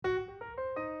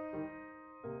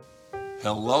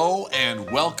Hello and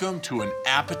welcome to an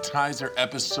appetizer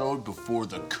episode before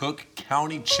the Cook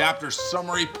County Chapter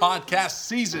Summary Podcast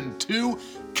Season 2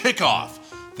 kickoff.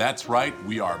 That's right,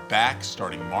 we are back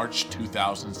starting March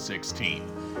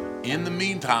 2016. In the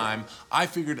meantime, I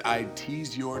figured I'd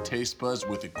tease your taste buds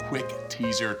with a quick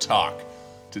teaser talk.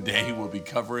 Today we'll be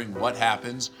covering what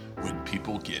happens when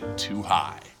people get too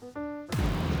high.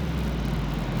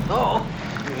 Oh,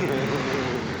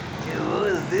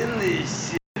 what's in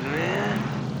this shit, man?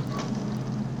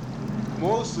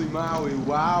 Mostly Maui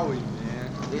Wowie,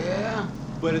 man. Yeah?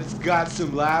 But it's got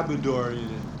some Labrador in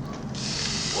it.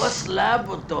 What's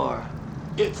Labrador?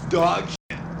 It's dog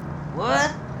shit.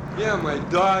 What? Yeah, my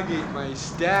dog ate my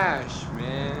stash,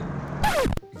 man.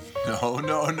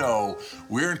 No.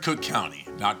 We're in Cook County,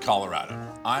 not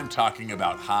Colorado. I'm talking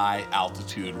about high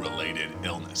altitude related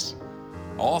illness.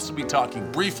 I'll also be talking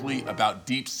briefly about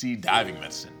deep sea diving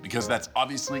medicine because that's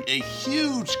obviously a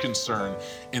huge concern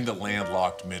in the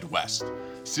landlocked Midwest.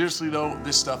 Seriously though,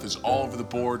 this stuff is all over the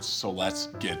board, so let's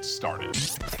get started.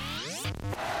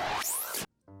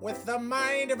 With the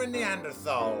mind of a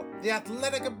Neanderthal, the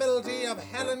athletic ability of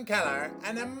Helen Keller,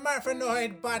 and a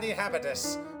Murphinoid body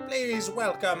habitus, please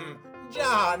welcome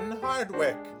John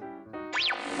Hardwick.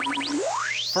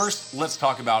 First, let's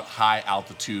talk about high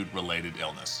altitude related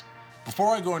illness. Before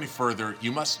I go any further,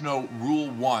 you must know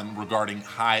Rule 1 regarding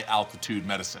high altitude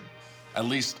medicine. At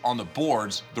least on the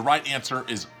boards, the right answer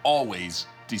is always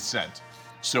descent.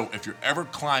 So if you're ever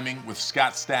climbing with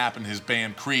Scott Stapp and his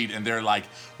band Creed and they're like,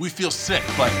 we feel sick,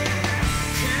 but...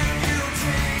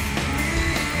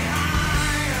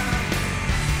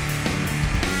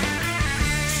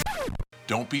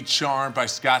 Don't be charmed by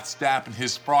Scott Stapp and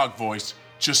his frog voice.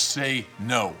 Just say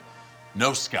no.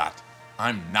 No, Scott,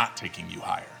 I'm not taking you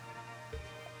higher.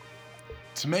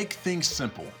 To make things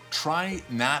simple, try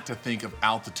not to think of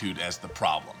altitude as the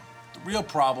problem. The real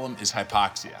problem is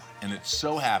hypoxia, and it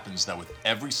so happens that with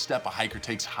every step a hiker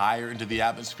takes higher into the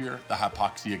atmosphere, the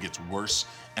hypoxia gets worse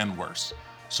and worse.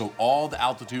 So all the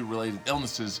altitude-related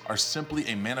illnesses are simply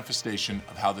a manifestation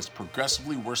of how this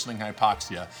progressively worsening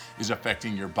hypoxia is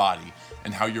affecting your body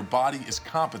and how your body is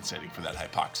compensating for that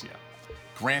hypoxia.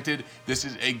 Granted, this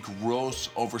is a gross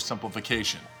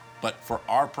oversimplification, but for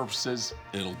our purposes,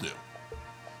 it'll do.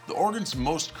 The organs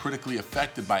most critically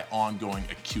affected by ongoing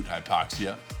acute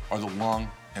hypoxia are the lung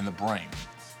and the brain.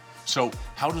 So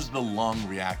how does the lung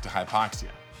react to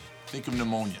hypoxia? Think of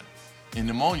pneumonia. In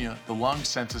pneumonia, the lung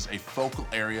senses a focal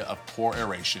area of poor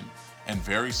aeration and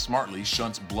very smartly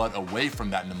shunts blood away from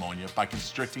that pneumonia by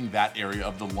constricting that area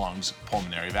of the lung's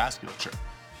pulmonary vasculature.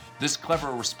 This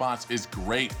clever response is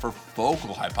great for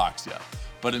focal hypoxia,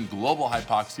 but in global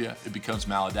hypoxia, it becomes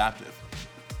maladaptive.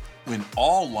 When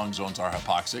all lung zones are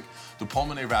hypoxic, the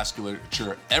pulmonary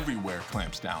vasculature everywhere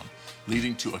clamps down,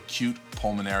 leading to acute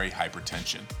pulmonary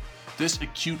hypertension. This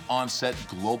acute onset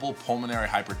global pulmonary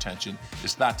hypertension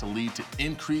is thought to lead to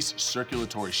increased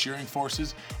circulatory shearing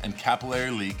forces and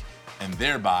capillary leak, and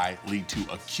thereby lead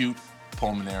to acute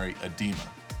pulmonary edema.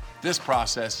 This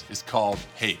process is called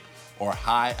HAPE, or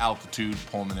high altitude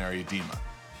pulmonary edema.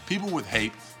 People with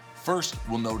HAPE first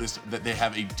will notice that they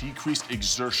have a decreased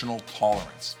exertional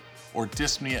tolerance, or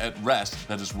dyspnea at rest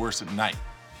that is worse at night.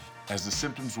 As the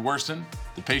symptoms worsen,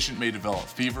 the patient may develop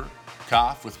fever,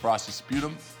 cough with frosty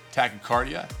sputum,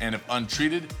 tachycardia, and if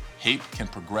untreated, HAPE can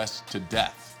progress to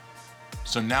death.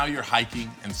 So now you're hiking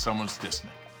and someone's dyspneic.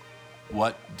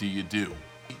 What do?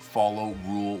 Follow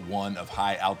Rule 1 of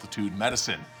high altitude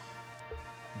medicine.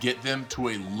 Get them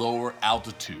to a lower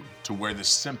altitude to where the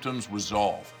symptoms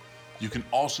resolve. You can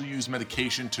also use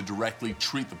medication to directly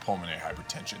treat the pulmonary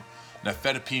hypertension.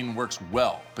 Nifedipine works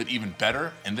well, but even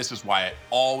better, and this is why I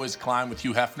always climb with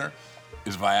Hugh Hefner,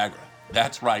 is Viagra.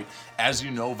 That's right, as you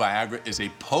know, Viagra is a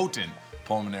potent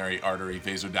pulmonary artery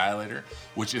vasodilator,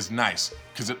 which is nice,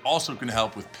 because it also can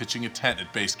help with pitching a tent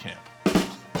at base camp.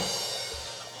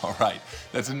 All right,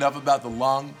 that's enough about the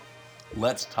lung.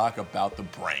 Let's talk about the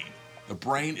brain. The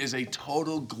brain is a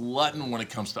total glutton when it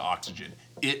comes to oxygen.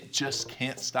 It just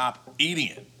can't stop eating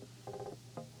it.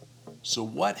 So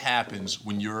what happens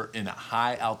when you're in a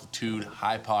high altitude,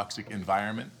 hypoxic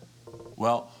environment?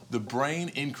 Well, the brain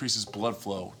increases blood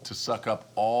flow to suck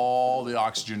up all the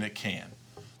oxygen it can.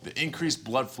 The increased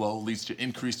blood flow leads to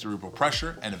increased cerebral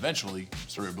pressure and eventually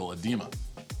cerebral edema.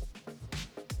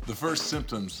 The first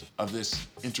symptoms of this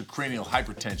intracranial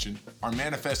hypertension are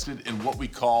manifested in what we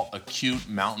call acute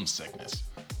mountain sickness.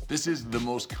 This is the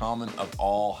most common of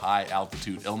all high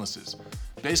altitude illnesses.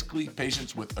 Basically,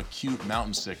 patients with acute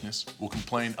mountain sickness will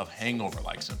complain of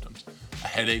hangover-like symptoms, a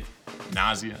headache,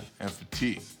 nausea, and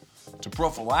fatigue. To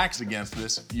prophylax against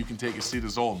this, you can take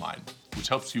acetazolamide, which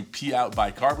helps you pee out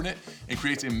bicarbonate and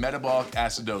creates a metabolic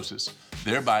acidosis,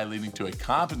 thereby leading to a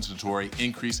compensatory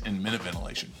increase in minute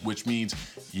ventilation, which means,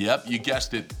 yep, you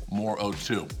guessed it, more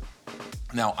O2.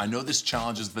 Now, I know this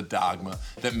challenges the dogma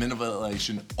that minute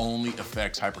ventilation only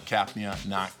affects hypercapnia,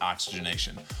 not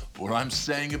oxygenation. But what I'm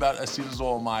saying about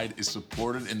acetazolamide is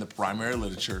supported in the primary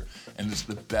literature, and it's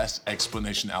the best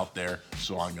explanation out there,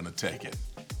 so I'm gonna take it.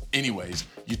 Anyways,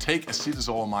 you take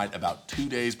acetazolamide about 2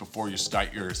 days before you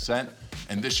start your ascent,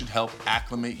 and this should help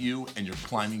acclimate you and your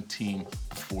climbing team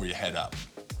before you head up.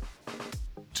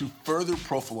 To further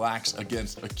prophylax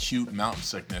against acute mountain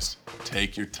sickness,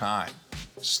 take your time.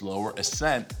 Slower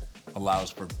ascent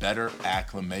allows for better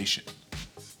acclimation.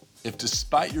 If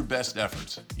despite your best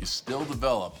efforts, you still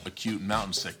develop acute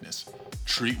mountain sickness,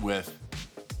 treat with,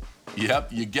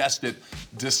 yep, you guessed it,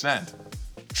 descent.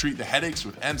 Treat the headaches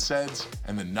with NSAIDs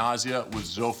and the nausea with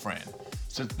Zofran.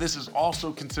 Since this is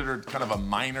also considered kind of a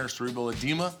minor cerebral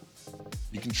edema,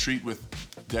 you can treat with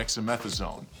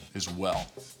dexamethasone as well.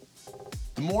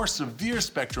 The more severe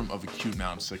spectrum of acute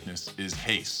mountain sickness is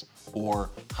HACE, or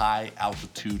high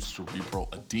altitude cerebral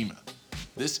edema.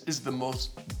 This is the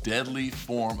most deadly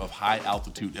form of high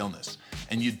altitude illness,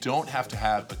 and you don't have to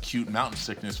have acute mountain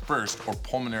sickness first or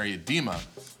pulmonary edema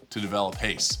to develop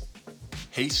HACE.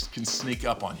 HACE can sneak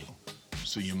up on you,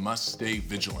 so you must stay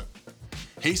vigilant.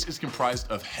 HACE is comprised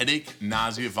of headache,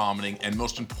 nausea, vomiting, and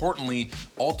most importantly,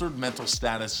 altered mental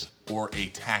status or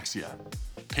ataxia.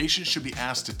 Patients should be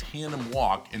asked to tandem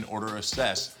walk in order to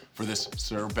assess for this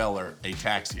cerebellar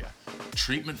ataxia.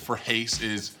 Treatment for HACE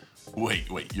is, wait,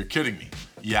 you're kidding me.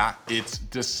 Yeah, it's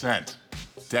descent.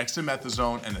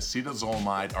 Dexamethasone and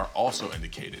acetazolamide are also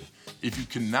indicated. If you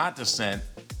cannot descent,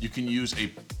 you can use a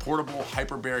portable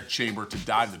hyperbaric chamber to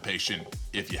dive the patient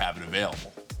if you have it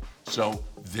available. So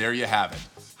there you have it,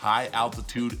 high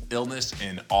altitude illness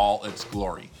in all its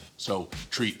glory. So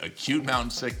treat acute mountain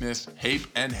sickness, HAPE,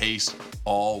 and HACE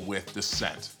all with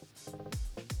descent.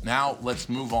 Now let's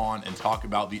move on and talk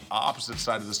about the opposite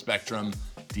side of the spectrum,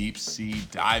 deep sea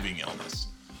diving illness.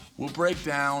 We'll break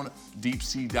down deep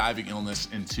sea diving illness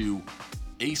into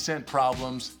ascent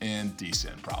problems and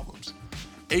descent problems.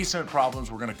 Ascent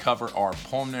problems we're going to cover are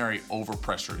pulmonary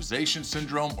overpressurization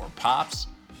syndrome, or POPS,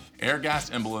 air gas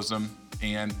embolism,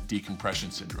 and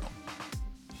decompression syndrome.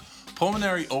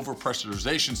 Pulmonary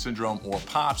overpressurization syndrome, or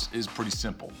POPS, is pretty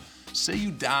simple. Say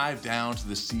you dive down to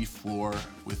the sea floor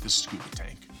with a scuba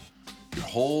tank. Your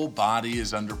whole body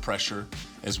is under pressure,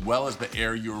 as well as the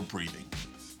air you're breathing.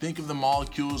 Think of the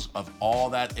molecules of all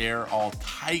that air all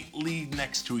tightly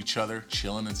next to each other,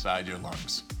 chilling inside your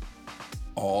lungs.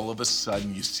 All of a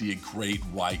sudden, you see a great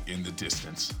white in the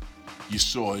distance. You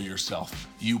soil yourself.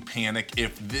 You panic.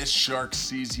 If this shark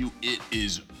sees you, it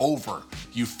is over.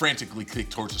 You frantically kick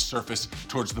towards the surface,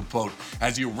 towards the boat.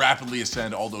 As you rapidly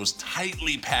ascend, all those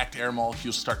tightly packed air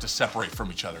molecules start to separate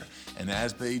from each other. And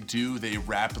as they do, they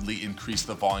rapidly increase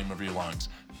the volume of your lungs.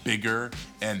 Bigger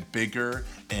and bigger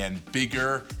and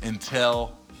bigger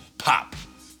until pop.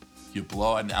 You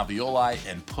blow out an alveoli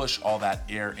and push all that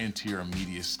air into your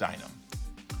mediastinum.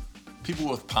 People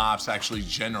with POPS actually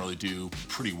generally do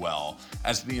pretty well,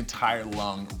 as the entire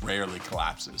lung rarely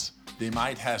collapses. They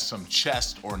might have some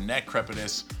chest or neck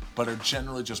crepitus, but are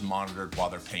generally just monitored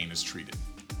while their pain is treated.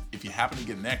 If you happen to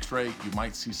get an x-ray, you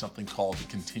might see something called the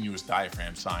continuous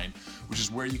diaphragm sign, which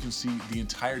is where you can see the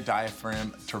entire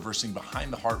diaphragm traversing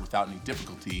behind the heart without any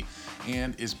difficulty,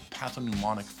 and is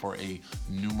pathognomonic for a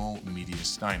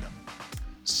pneumomediastinum.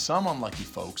 Some unlucky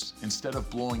folks, instead of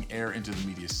blowing air into the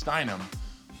mediastinum,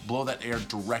 blow that air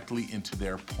directly into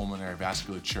their pulmonary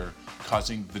vasculature,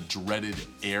 causing the dreaded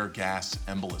air gas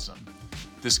embolism.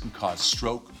 This can cause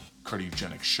stroke,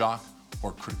 cardiogenic shock,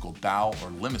 or critical bowel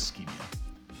or limb ischemia.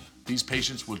 These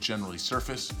patients will generally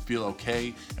surface, feel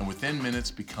okay, and within minutes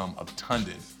become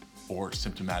obtunded or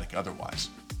symptomatic otherwise.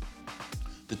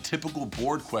 The typical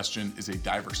board question is a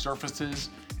diver surfaces,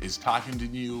 is talking to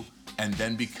you, and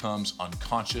then becomes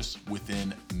unconscious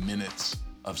within minutes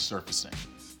of surfacing.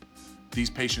 These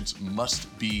patients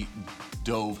must be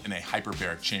dove in a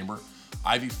hyperbaric chamber.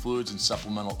 IV fluids and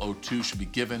supplemental O2 should be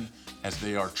given as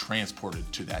they are transported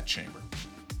to that chamber.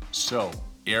 So,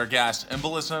 air gas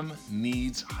embolism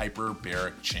needs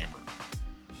hyperbaric chamber.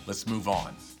 Let's move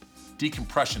on.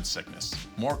 Decompression sickness,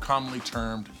 more commonly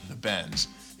termed the bends,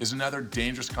 is another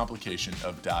dangerous complication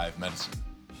of dive medicine.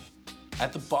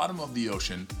 At the bottom of the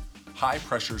ocean, high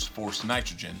pressures force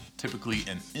nitrogen, typically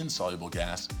an insoluble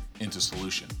gas, into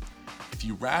solution. If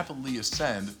you rapidly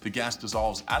ascend, the gas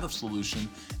dissolves out of solution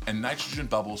and nitrogen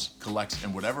bubbles collects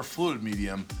in whatever fluid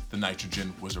medium the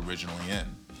nitrogen was originally in.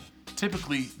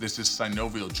 Typically, this is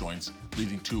synovial joints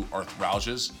leading to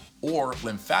arthralgias or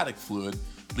lymphatic fluid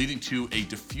leading to a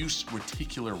diffuse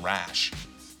reticular rash.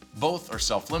 Both are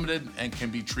self-limited and can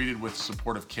be treated with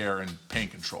supportive care and pain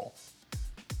control.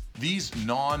 These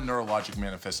non-neurologic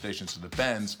manifestations of the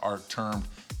bends are termed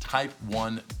type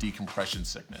 1 decompression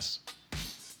sickness.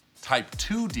 Type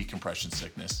 2 decompression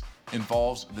sickness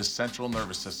involves the central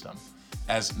nervous system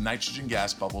as nitrogen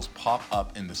gas bubbles pop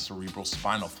up in the cerebral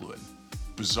spinal fluid.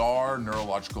 Bizarre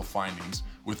neurological findings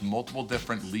with multiple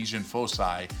different lesion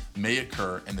foci may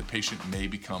occur and the patient may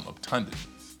become obtunded.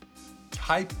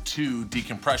 Type 2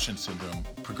 decompression syndrome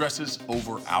progresses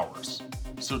over hours.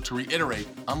 So to reiterate,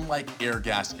 unlike air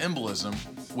gas embolism,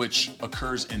 which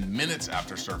occurs in minutes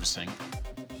after servicing,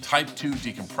 type 2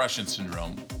 decompression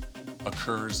syndrome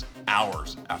occurs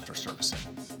hours after servicing.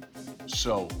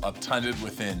 So obtunded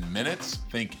within minutes,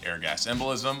 think air gas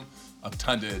embolism.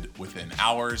 Obtunded within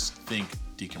hours, think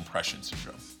decompression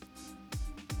syndrome.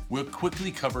 We'll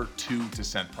quickly cover two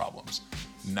descent problems: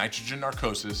 nitrogen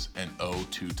narcosis and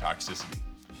O2 toxicity.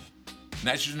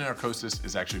 Nitrogen narcosis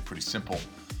is actually pretty simple.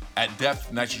 At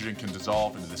depth, nitrogen can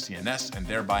dissolve into the CNS and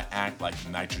thereby act like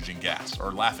nitrogen gas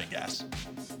or laughing gas.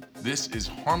 This is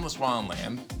harmless while on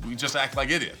land. We just act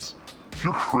like idiots.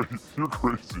 You're crazy, man.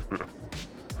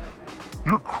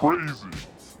 You're crazy.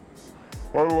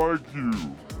 I like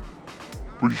you,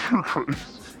 but you're crazy.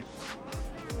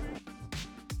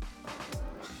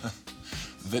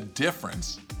 The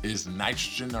difference is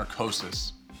nitrogen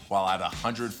narcosis while at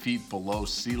 100 feet below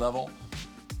sea level.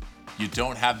 You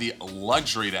don't have the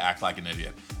luxury to act like an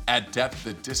idiot. At depth,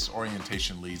 the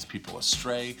disorientation leads people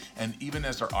astray, and even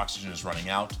as their oxygen is running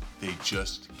out, they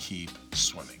just keep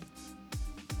swimming.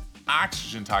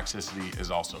 Oxygen toxicity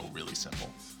is also really simple.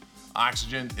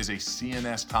 Oxygen is a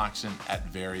CNS toxin at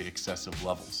very excessive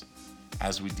levels.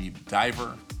 As we deep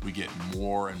diver, we get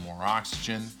more and more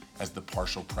oxygen as the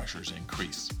partial pressures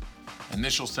increase.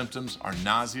 Initial symptoms are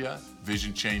nausea,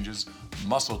 vision changes,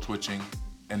 muscle twitching,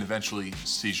 and eventually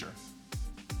seizure.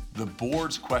 The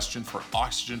board's question for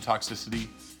oxygen toxicity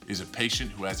is a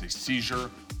patient who has a seizure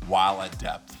while at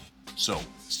depth. So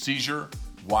seizure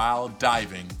while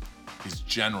diving is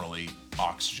generally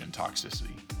oxygen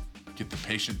toxicity. Get the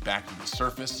patient back to the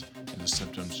surface and the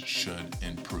symptoms should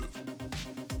improve.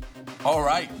 All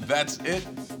right, that's it.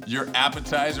 Your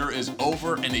appetizer is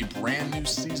over and a brand new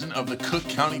season of the Cook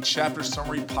County Chapter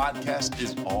Summary Podcast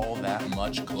is all that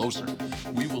much closer.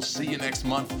 We will see you next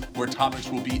month where topics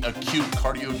will be acute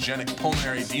cardiogenic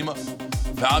pulmonary edema,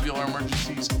 valvular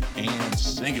emergencies, and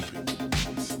syncope.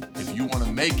 If you want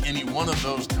to make any one of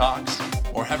those talks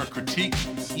or have a critique,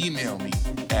 email me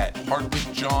at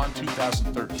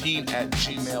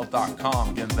hardwickjohn2013@gmail.com.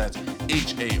 Again, that's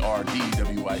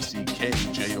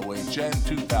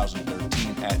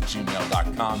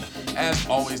hardwickjohn2013@gmail.com. As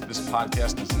always, this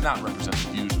podcast does not represent the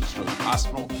views of Stroger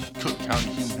Hospital, Cook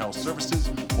County Human Health Services,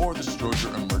 or the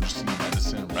Stroger Emergency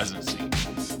Medicine Residency.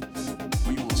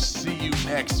 We will see you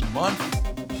next month.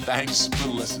 Thanks for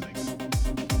listening.